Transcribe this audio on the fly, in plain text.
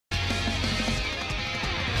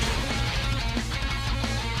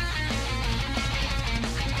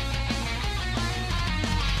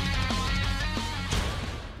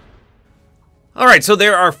Alright, so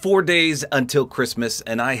there are 4 days until Christmas,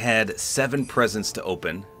 and I had 7 presents to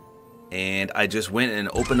open. And I just went and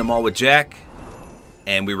opened them all with Jack,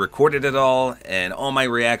 and we recorded it all, and all my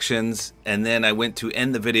reactions, and then I went to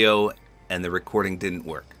end the video, and the recording didn't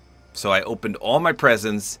work. So I opened all my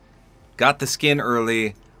presents, got the skin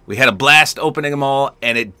early, we had a blast opening them all,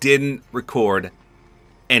 and it didn't record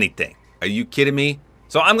anything. Are you kidding me?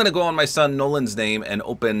 So I'm going to go on my son Nolan's name and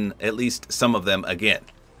open at least some of them again.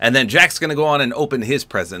 And then Jack's going to go on and open his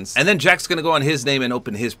presents. And then Jack's going to go on his name and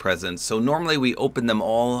open his presents. So normally we open them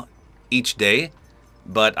all each day.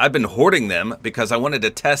 But I've been hoarding them because I wanted to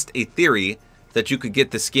test a theory that you could get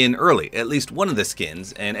the skin early. At least one of the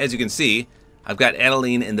skins. And as you can see, I've got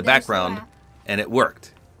Adeline in the background. And it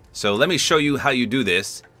worked. So let me show you how you do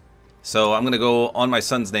this. So I'm going to go on my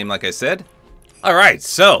son's name like I said. Alright,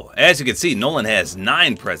 so as you can see, Nolan has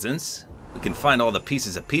 9 presents. We can find all the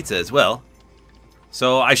pieces of pizza as well.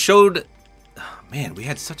 So I showed, man, we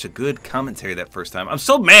had such a good commentary that first time. I'm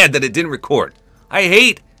so mad that it didn't record. I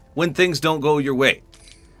hate when things don't go your way.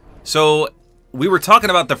 So we were talking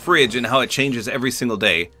about the fridge and how it changes every single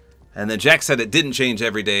day. And then Jack said it didn't change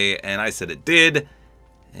every day, and I said it did.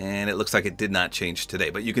 And it looks like it did not change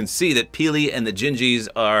today. But you can see that Peely and the Gingies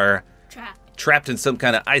are trapped in some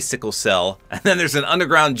kind of icicle cell. And then there's an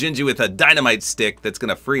underground Gingy with a dynamite stick that's going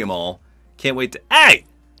to free them all. Can't wait to... Hey!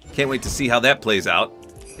 Can't wait to see how that plays out.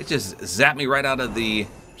 It just zapped me right out of the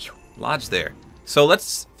lodge there. So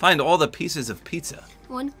let's find all the pieces of pizza.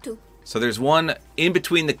 1, 2. So there's one in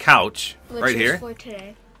between the couch, right here. For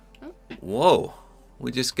today. Oh. Whoa.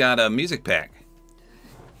 We just got a music pack.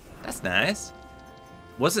 That's nice.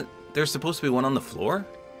 Wasn't there supposed to be one on the floor?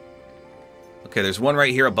 Okay, there's one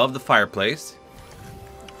right here above the fireplace.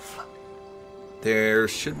 There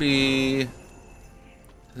should be...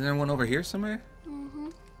 Isn't there one over here somewhere?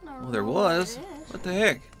 Well, there was. What the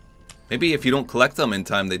heck? Maybe if you don't collect them in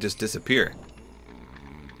time, they just disappear.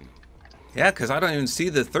 Yeah, because I don't even see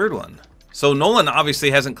the third one. So Nolan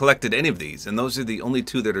obviously hasn't collected any of these, and those are the only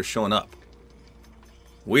 2 that are showing up.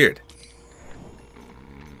 Weird.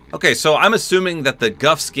 Okay, so I'm assuming that the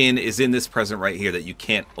Guff skin is in this present right here that you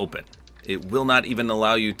can't open. It will not even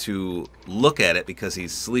allow you to look at it because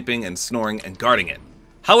he's sleeping and snoring and guarding it.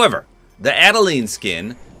 However, the Adeline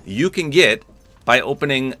skin you can get by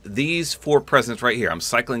opening these 4 presents right here. I'm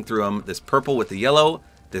cycling through them. This purple with the yellow,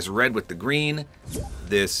 this red with the green,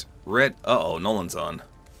 this red... Uh-oh, Nolan's on.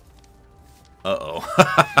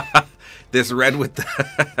 Uh-oh. This red with the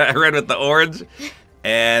red with the orange,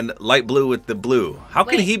 and light blue with the blue. How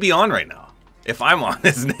can he be on right now if I'm on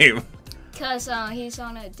his name? Because he's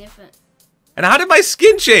on a different... And how did my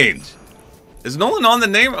skin change? Is Nolan on the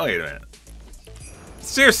name? Oh, wait a minute.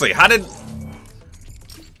 Seriously, how did...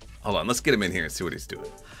 Hold on, let's get him in here and see what he's doing.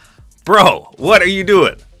 Bro, what are you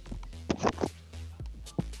doing?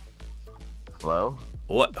 Hello?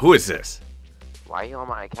 What? Who is this? Why are you on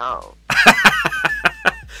my account?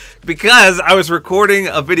 Because I was recording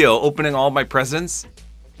a video opening all my presents,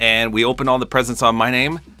 and we opened all the presents on my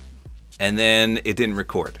name, and then it didn't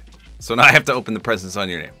record. So now I have to open the presents on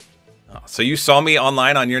your name. Oh, so you saw me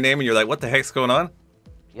online on your name, and you're like, what the heck's going on?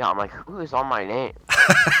 Yeah, I'm like, who is on my name?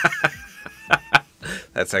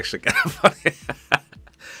 That's actually kind of funny.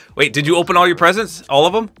 Wait, did you open all your presents? All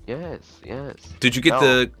of them? Yes, yes. Did you get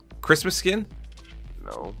the Christmas skin?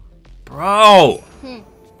 No. Bro!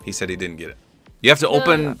 He said he didn't get it. You have to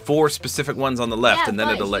open 4 specific ones on the left, and then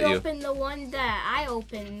it'll let you... opened the one that I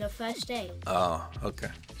opened the first day. Oh, okay.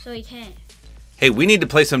 So he can't. Hey, we need to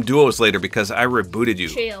play some duos later because I rebooted you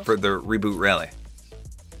Chill. for the reboot rally.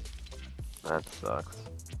 That sucks.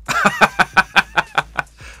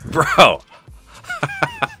 Bro!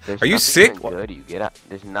 Are you sick? Good you get out.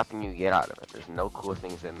 There's nothing you get out of it. There's no cool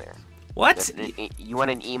things in there. What? You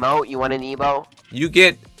want an emote? You want an emo? You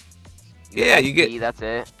get... Yeah, you get... That's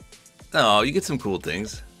it. No, you get some cool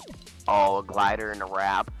things. Oh, a glider and a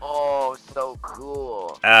wrap. Oh, so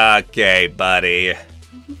cool. Okay, buddy.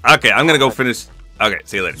 Okay, I'm gonna go finish... Okay,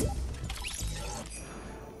 see you later.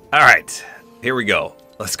 Alright, here we go.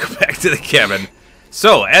 Let's go back to the cabin.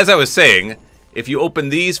 So, as I was saying, if you open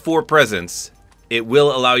these 4 presents, it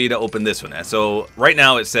will allow you to open this one. So, right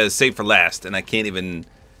now it says save for last, and I can't even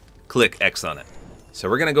click X on it. So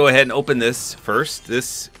we're gonna go ahead and open this first.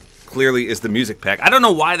 This clearly is the music pack. I don't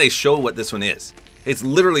know why they show what this one is. It's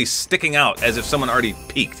literally sticking out as if someone already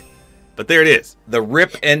peeked. But there it is. The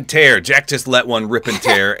rip and tear. Jack just let one rip and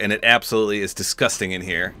tear, and it absolutely is disgusting in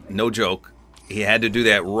here. No joke. He had to do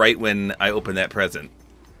that right when I opened that present.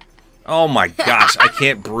 Oh my gosh, I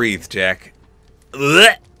can't breathe, Jack.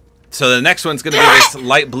 Blech. So the next one's going to be this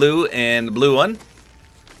light blue and blue one.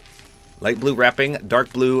 Light blue wrapping,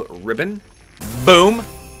 dark blue ribbon. Boom.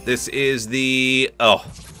 This is the... Oh,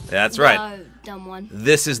 that's right. Dumb one.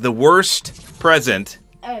 This is the worst present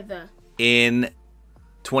Ever. in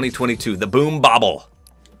 2022. The Boom Bobble.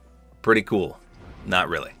 Pretty cool. Not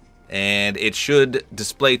really. And it should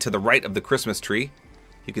display to the right of the Christmas tree.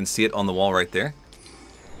 You can see it on the wall right there.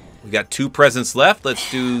 We got 2 presents left. Let's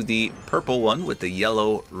do the purple one with the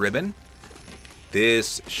yellow ribbon.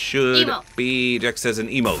 This should be, Jack says, an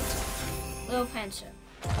emote. Little pencil.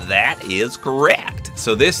 That is correct.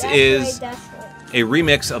 So this is a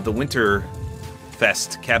remix of the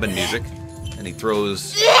Winterfest cabin music. And he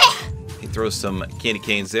throws some candy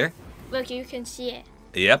canes there. Look, you can see it.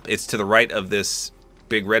 Yep, it's to the right of this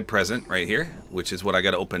big red present right here, which is what I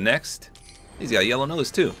got to open next. He's got a yellow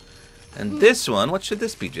nose too. And this one, what should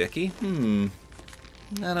this be, Jackie? I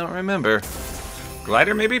don't remember.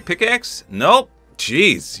 Glider maybe? Pickaxe? Nope.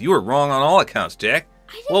 Jeez, you were wrong on all accounts, Jack.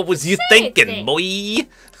 What was you thinking, boy?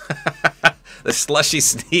 The slushy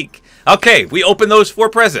sneak. Okay, we opened those 4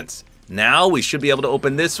 presents. Now we should be able to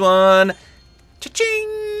open this one.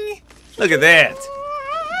 Cha-ching! Look at that.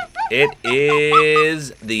 It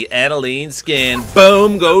is the Adeline skin.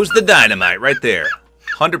 Boom goes the dynamite right there.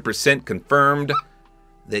 100% confirmed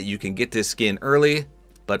that you can get this skin early,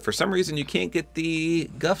 but for some reason you can't get the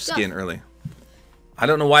Guff skin early. I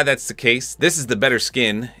don't know why that's the case. This is the better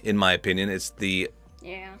skin, in my opinion. It's the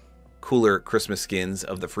cooler Christmas skins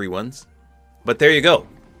of the free ones. But there you go.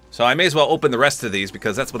 So I may as well open the rest of these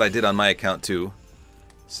because that's what I did on my account too.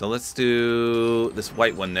 So let's do this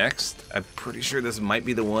white one next. I'm pretty sure this might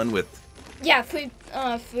be the one with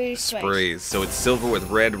free sprays. So it's silver with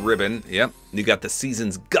red ribbon. Yep. You got the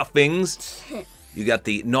season's Guffings. You got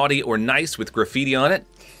the naughty or nice with graffiti on it.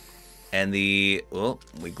 And the... Oh,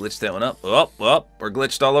 we glitched that one up. Oh, we're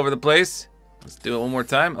glitched all over the place. Let's do it one more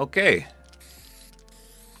time. Okay.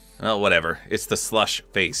 Well, whatever. It's the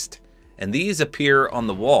slush-faced. And these appear on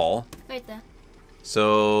the wall. Right there.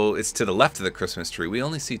 So it's to the left of the Christmas tree. We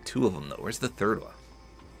only see 2 of them, though. Where's the third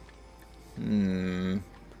one?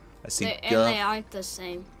 I see Guff. And they aren't the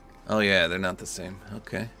same. Oh, yeah, they're not the same.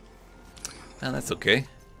 Okay. Well, that's okay.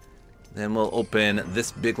 Then we'll open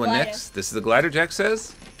this big one next. This is the glider, Jack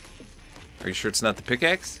says? Are you sure it's not the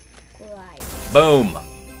pickaxe? Glider. Boom!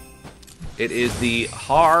 It is the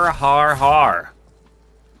har har har.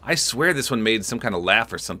 I swear this one made some kind of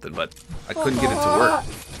laugh or something, but I couldn't get it to work.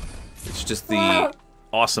 It's just the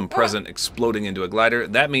awesome present exploding into a glider.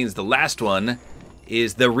 That means the last one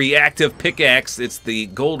is the reactive pickaxe. It's the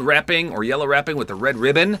gold wrapping or yellow wrapping with the red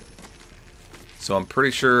ribbon. So I'm pretty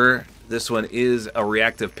sure this one is a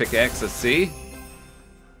reactive pickaxe. Let's see.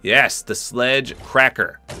 Yes, the sledge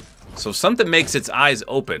cracker. So if something makes its eyes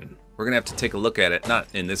open, we're going to have to take a look at it. Not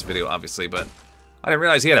in this video, obviously, but I didn't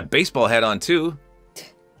realize he had a baseball hat on, too.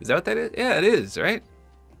 Is that what that is? Yeah, it is, right?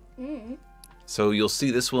 So you'll see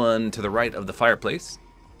this one to the right of the fireplace.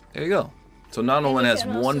 There you go. So now Nolan has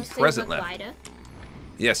 1 present left. Glider.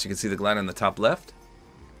 Yes, you can see the glider in the top left.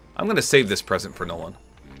 I'm going to save this present for Nolan,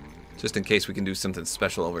 just in case we can do something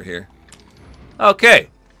special over here. Okay,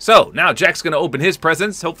 so now Jack's going to open his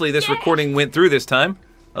presents. Hopefully this recording went through this time.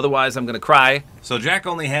 Otherwise, I'm going to cry. So Jack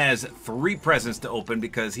only has 3 presents to open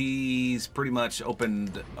because he's pretty much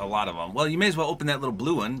opened a lot of them. Well, you may as well open that little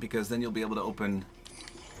blue one because then you'll be able to open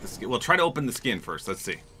the skin. Well, try to open the skin first. Let's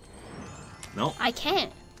see. No? I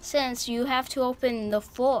can't, since you have to open the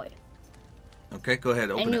 4. Okay, go ahead.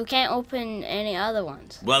 Open it. And you can't open any other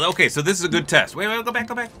ones. Well, okay, so this is a good test. Wait, go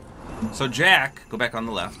back. So Jack, go back on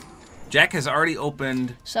the left. Jack has already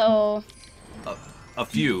opened a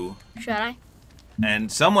few. Should I?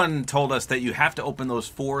 And someone told us that you have to open those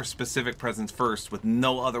 4 specific presents first with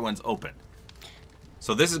no other ones open.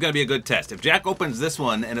 So this is going to be a good test. If Jack opens this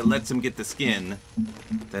one and it lets him get the skin,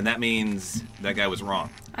 then that means that guy was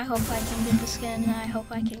wrong. I hope I can get the skin. I hope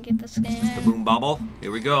I can get the skin. The boom bobble.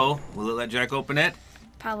 Here we go. Will it let Jack open it?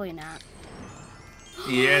 Probably not.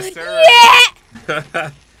 Yes, sir.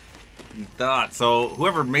 Yeah! You thought. So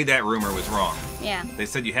whoever made that rumor was wrong. Yeah. They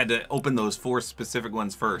said you had to open those 4 specific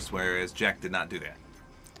ones first, whereas Jack did not do that.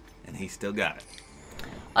 And he still got it.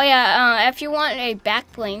 Oh yeah, if you want a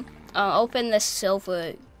back bling, open the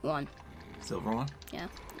silver one. Silver one? Yeah,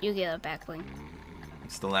 you get a back bling.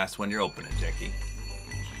 It's the last one you're opening, Jackie.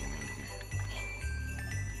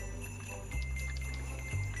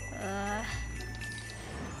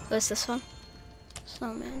 What's this one?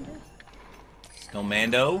 Snowmando.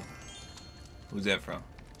 Snowmando? Who's that from?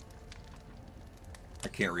 I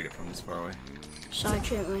can't read it from this far away.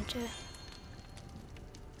 Sergeant Winter.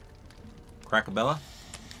 Crackabella?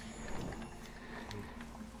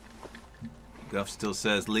 Guff still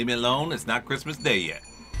says, leave me alone, it's not Christmas Day yet.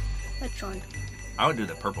 Which one? I would do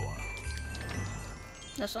the purple one.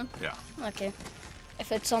 This one? Yeah. Okay.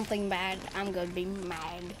 If it's something bad, I'm gonna be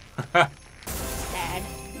mad.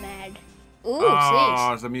 Mad. Ooh,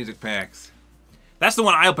 Oh, it's the music packs. That's the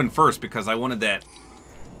one I opened first because I wanted that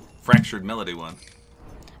Fractured Melody one.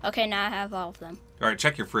 Okay, now I have all of them. All right,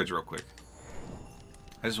 check your fridge real quick.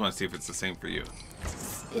 I just want to see if it's the same for you.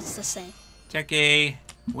 It's the same. Jackie,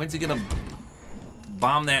 when's he gonna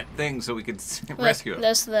bomb that thing so we can rescue it?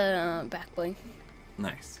 There's the back bling.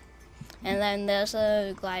 Nice. And then there's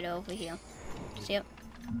a glider over here. See it?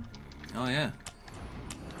 Oh, yeah.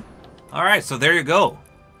 All right, so there you go.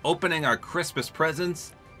 Opening our Christmas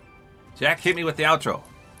presents. Jack, hit me with the outro.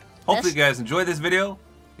 Hopefully you guys enjoyed this video.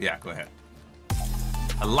 Yeah, go ahead.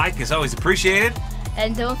 A like is always appreciated.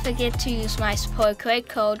 And don't forget to use my Support-A-Creator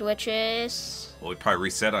Code, which is... Well, we probably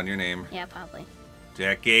reset on your name. Yeah, probably.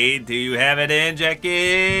 Jackie, do you have it in,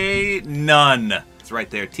 Jackie? None. It's right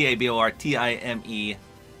there. Tabortime.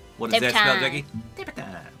 What does that spell, Jackie? Tabortime.